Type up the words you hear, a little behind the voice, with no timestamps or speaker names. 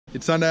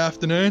It's Sunday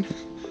afternoon,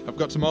 I've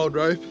got some old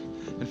rope,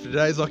 and for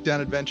today's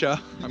lockdown adventure,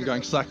 I'm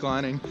going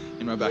slacklining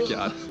in my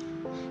backyard.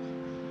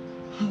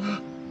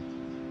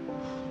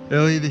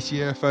 Earlier this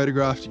year, I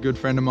photographed a good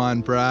friend of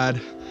mine, Brad,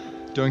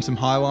 doing some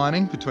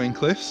highlining between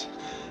cliffs,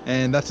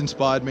 and that's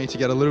inspired me to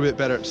get a little bit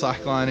better at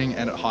slacklining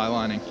and at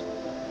highlining.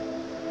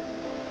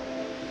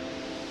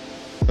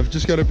 I've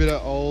just got a bit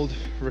of old,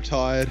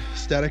 retired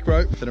static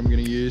rope that I'm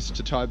going to use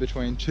to tie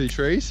between two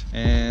trees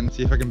and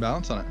see if I can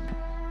balance on it.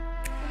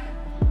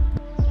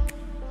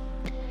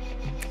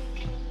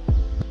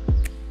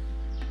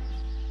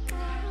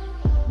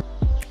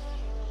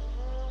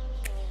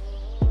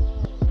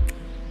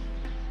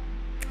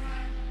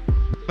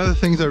 One of the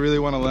things I really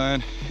want to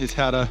learn is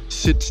how to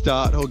sit,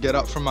 start, or get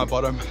up from my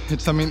bottom.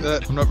 It's something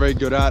that I'm not very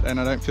good at and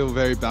I don't feel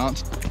very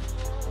balanced.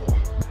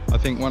 I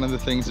think one of the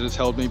things that has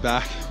held me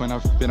back when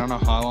I've been on a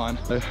high line.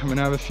 So I'm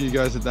gonna have a few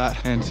goes at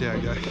that and see how I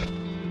go.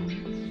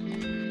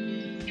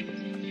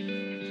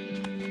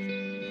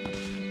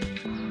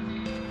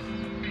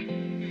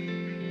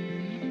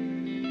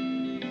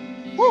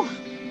 Woo!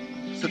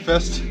 It's the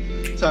first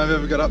time I've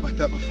ever got up like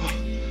that before.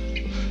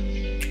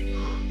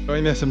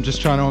 Doing this, I'm just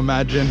trying to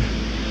imagine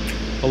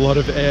a lot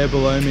of air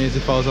below me as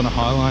if I was on a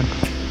high line.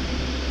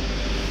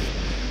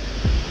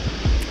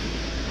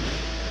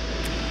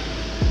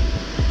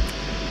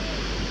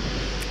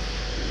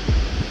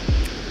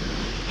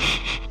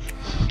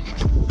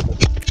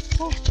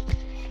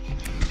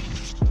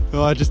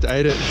 Oh, I just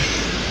ate it.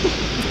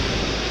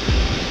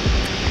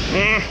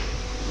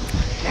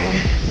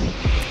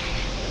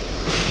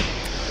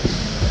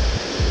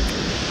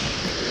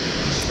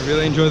 I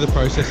really enjoy the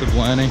process of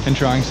learning and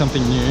trying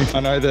something new. I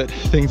know that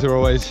things are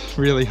always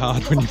really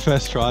hard when you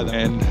first try them,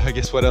 and I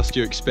guess what else do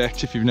you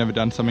expect if you've never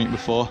done something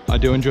before? I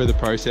do enjoy the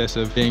process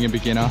of being a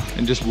beginner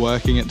and just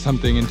working at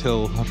something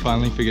until I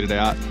finally figured it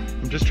out.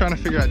 I'm just trying to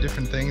figure out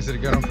different things that are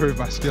going to improve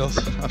my skills.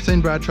 I've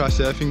seen Brad try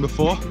surfing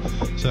before,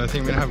 so I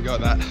think I'm going to have a go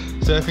at that.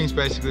 Surfing is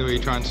basically where you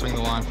try and swing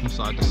the line from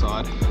side to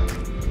side.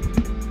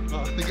 Oh,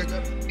 I think I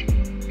got it.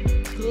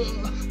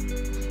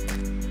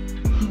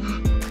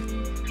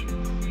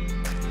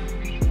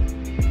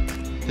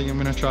 I think I'm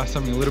going to try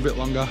something a little bit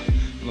longer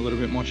and a little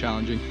bit more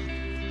challenging.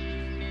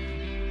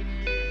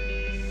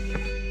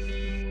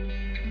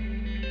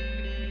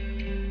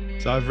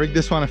 So I've rigged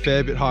this one a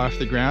fair bit high off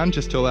the ground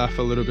just to allow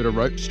for a little bit of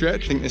rope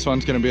stretch. I think this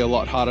one's going to be a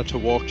lot harder to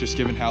walk just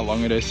given how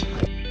long it is.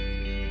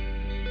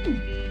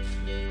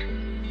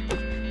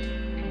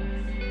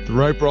 The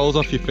rope rolls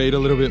off your feet a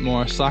little bit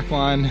more.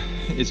 Slackline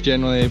is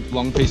generally a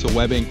long piece of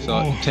webbing, so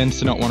it tends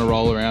to not want to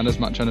roll around as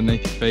much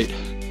underneath your feet.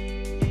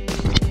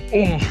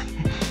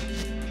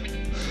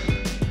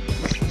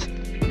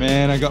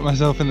 Man, I got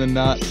myself in the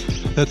nuts.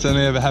 That's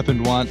only ever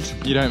happened once.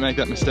 You don't make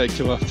that mistake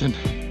too often.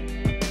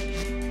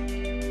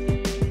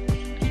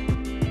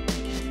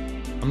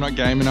 I'm not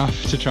game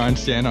enough to try and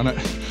stand on it,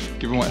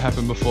 given what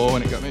happened before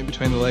when it got me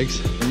between the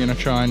legs. I'm gonna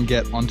try and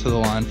get onto the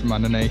line from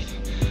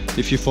underneath.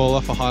 If you fall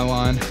off a high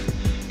line,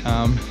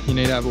 you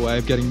need to have a way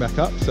of getting back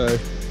up, so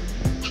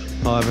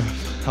I'll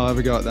have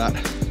a go at that.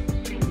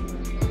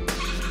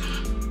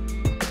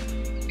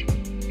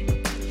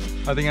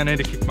 I think I need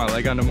to kick my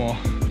leg under more.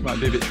 Might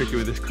be a bit tricky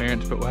with this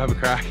clearance, but we'll have a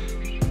crack.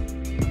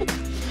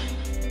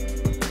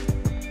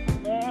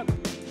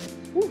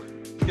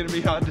 It's gonna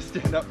be hard to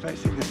stand up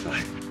facing this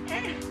way.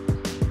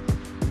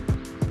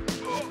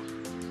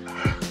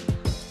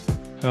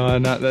 Oh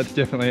no, that's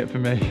definitely it for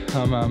me.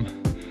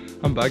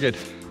 I'm buggered.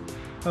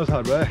 That was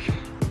hard work.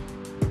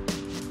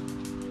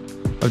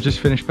 I've just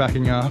finished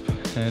packing up,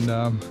 and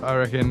I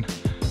reckon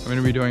I'm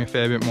gonna be doing a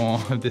fair bit more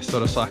of this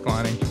sort of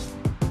slacklining.